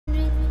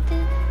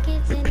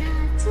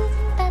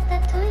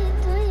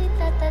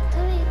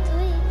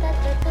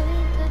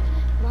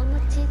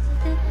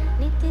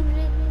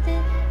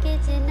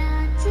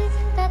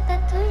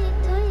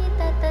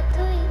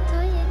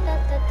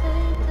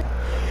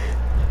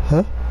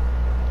Huh?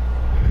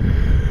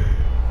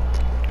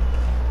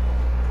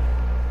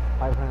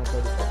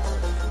 535.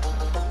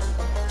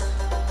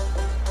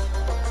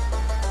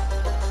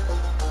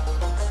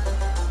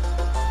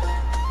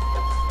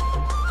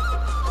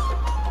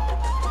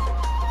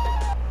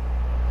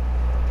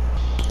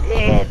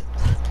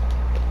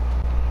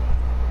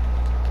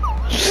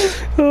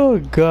 Oh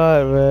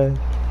god, man.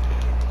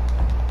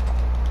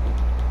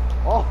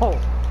 Oh!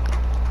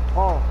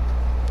 Oh!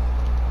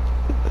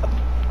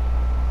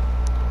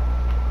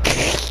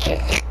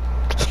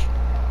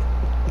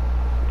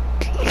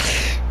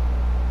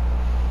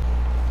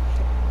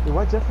 Dude,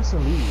 why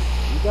Jefferson leave?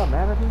 You got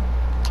mad at me?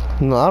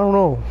 No, I don't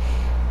know.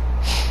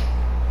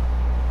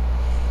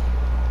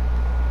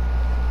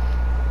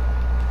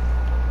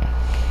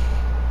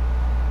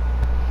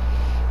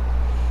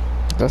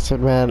 That's it,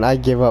 man. I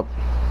give up.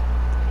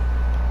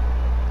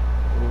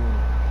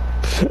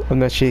 I'm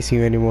not chasing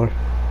you anymore. Oh,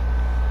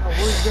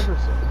 where's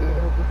Jefferson?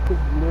 This kid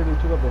literally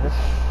took up the head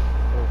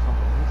or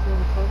something. Is he still in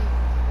the party?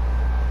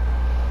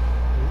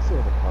 Yeah, he's still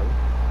in the party.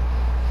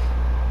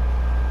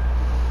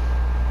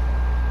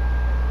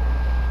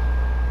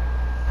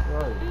 Where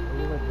are you? Are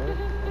you like there?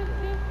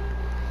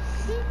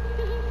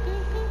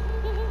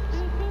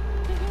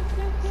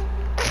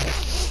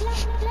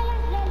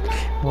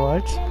 Okay.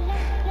 What?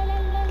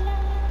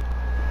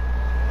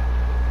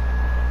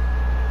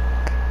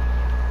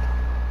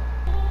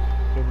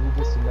 Can you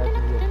just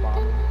imagine you're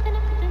bombing?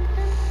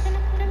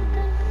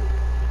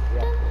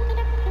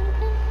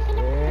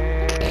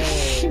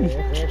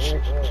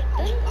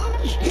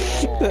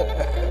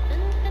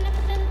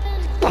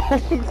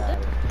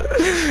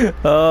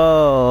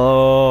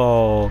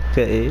 Oh,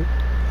 okay.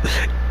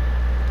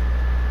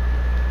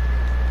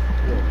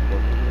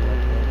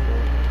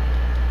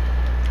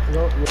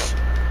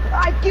 I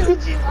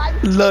killed you!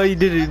 No, you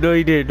didn't. No,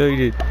 you didn't. No, you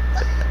didn't.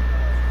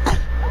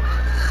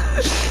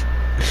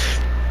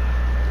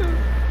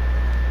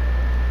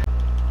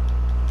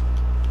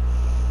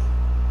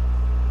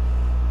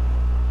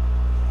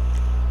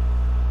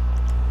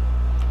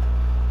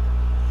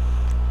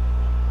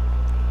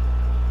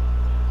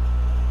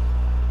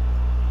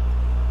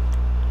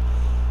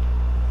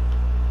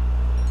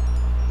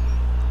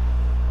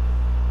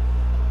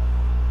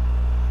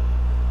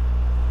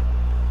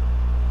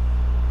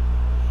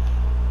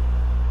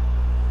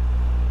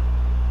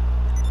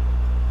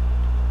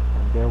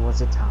 There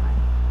was a time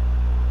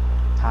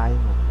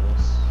of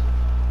loss,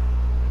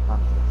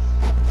 thunders,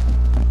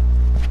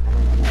 and a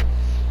war.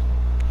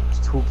 It was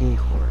two gay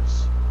whores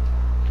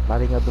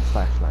lighting up the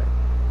flashlight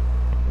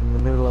in the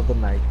middle of the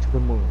night to the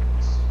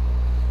moons,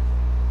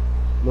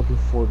 looking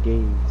for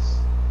gays.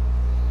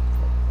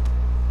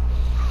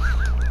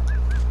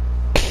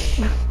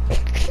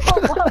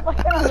 What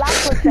kind of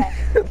laugh was that?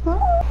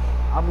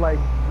 I'm like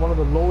one of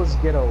the lowest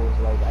ghettos.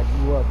 Like I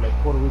grew up like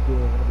Puerto Rican,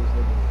 one of those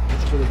niggas.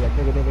 This kid is like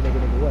nigga, nigga, nigga,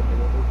 nigga, what?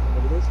 Nigga,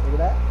 nigga this, nigga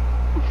that.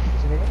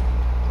 This nigga.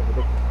 Suck a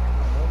dick.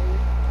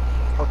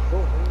 Fuck full,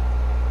 nigga.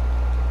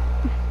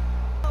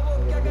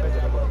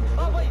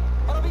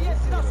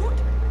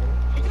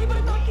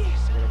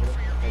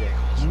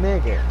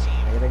 Nigga.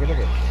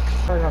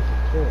 Try not to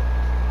chill.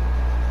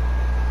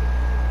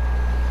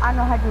 I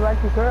know how to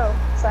like a girl,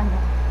 son.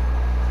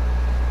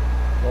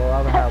 Well,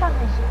 I don't have one,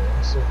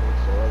 so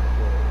that's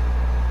good.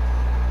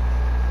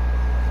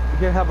 You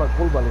can have a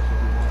cool balish if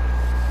you want.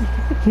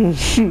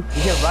 You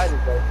can ride it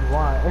though if you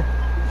want.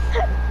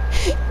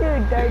 You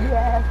dirty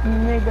ass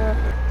nigga.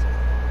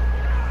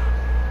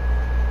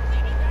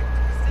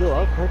 Dude,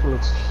 our character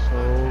looks so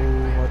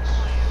much.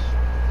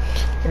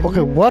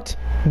 Okay, what?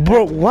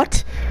 Bro,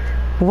 what?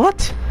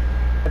 What?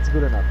 That's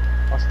good enough.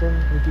 Austin, you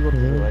need to go to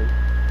the right.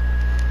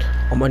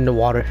 I'm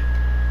underwater.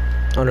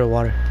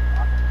 Underwater.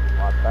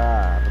 What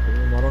the? But you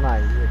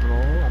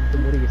know, I'm the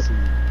moody see.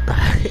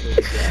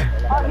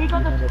 Oh, he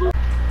got the food.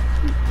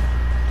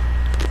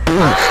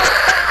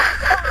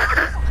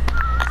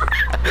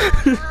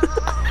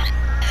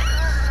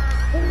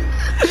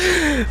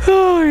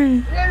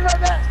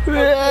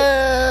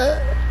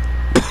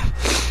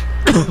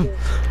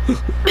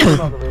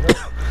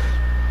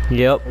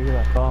 Yep.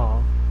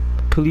 Oh.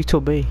 Polito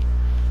Bay.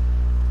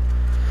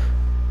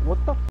 What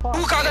the fuck?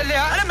 This kid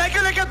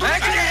is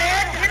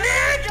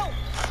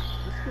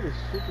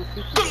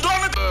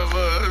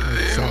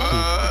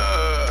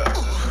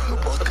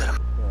super.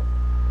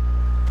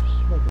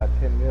 Like that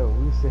 10 mil.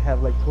 We used to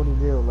have like 20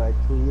 mil like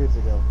 2 years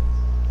ago.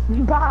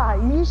 Bah,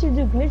 you should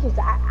do glitches.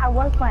 I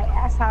worked my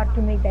ass hard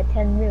to make that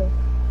 10 mil.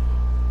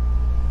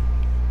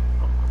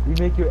 You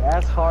make your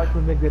ass hard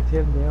to make that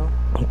 10 mil?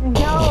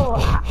 No.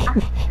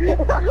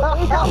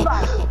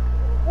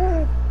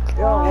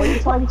 Yo, why you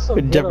talking so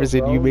good,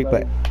 Jefferson, bro? you make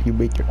like, you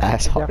make your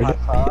ass hard.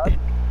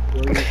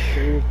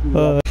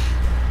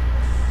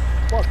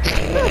 Fuck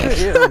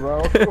you,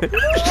 bro.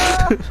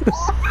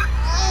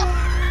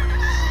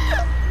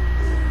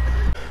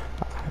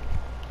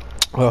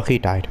 Oh, he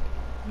died.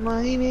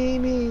 My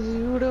name is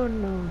you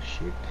don't know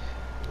shit.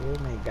 Oh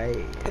my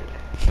god.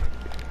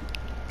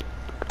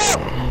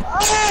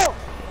 Oh!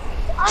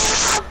 Oh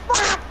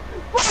fuck!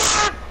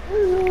 Fuck!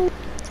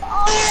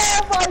 Oh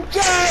my my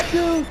god,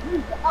 dude!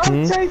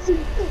 I'm Hmm?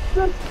 chasing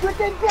this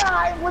freaking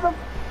guy with a.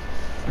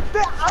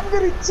 I'm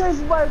getting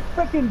chased by a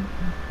freaking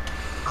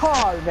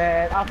car,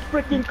 man. A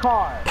freaking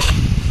car.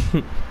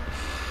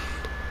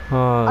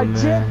 Oh A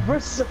jet man.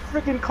 versus a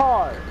freaking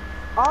car.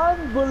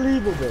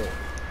 Unbelievable.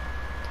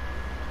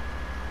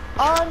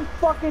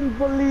 Unfucking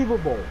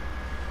believable.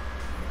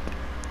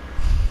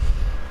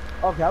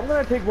 Okay, I'm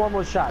gonna take one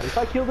more shot. If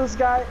I kill this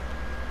guy,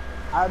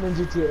 I'm in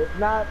GTA. If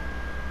not,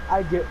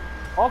 I get.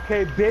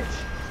 Okay, bitch.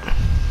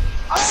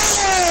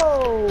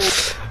 Oh!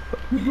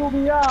 You blew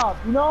me up,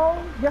 you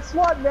know? Guess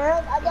what,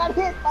 man? I got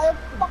hit by a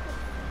fucking.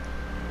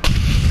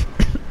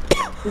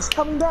 He's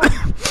coming back.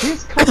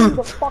 He's coming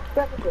the fuck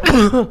back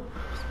again.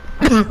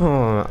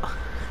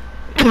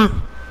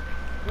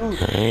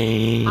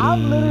 Dude,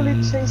 I'm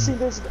literally chasing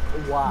this guy.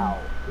 Wow.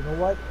 You know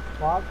what?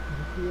 Fuck.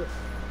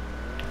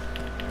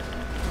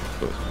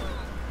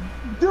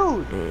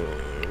 Dude!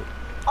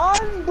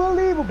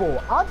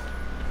 Unbelievable!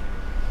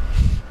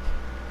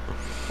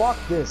 Fuck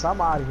this,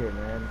 I'm out of here,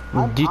 man.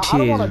 I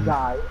don't wanna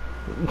die.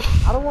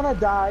 I don't wanna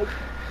die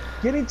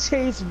getting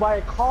chased by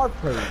a car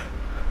plane.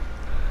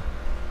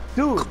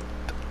 Dude!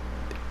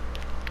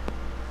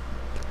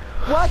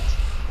 What?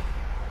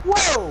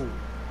 Whoa!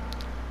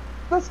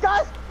 This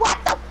guy's. What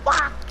the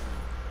fuck?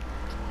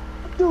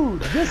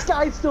 Dude, this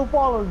guy's still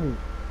following me.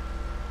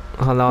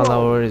 Hold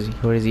on, where is he?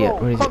 Where is he at?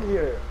 Bro, Where is he? come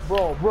here.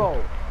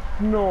 Bro.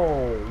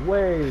 No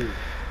way.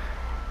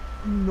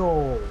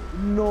 No.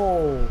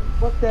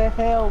 What the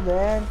hell,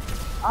 man?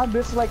 I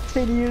missed like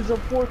 10 years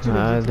of fortune.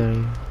 There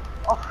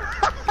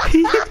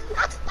you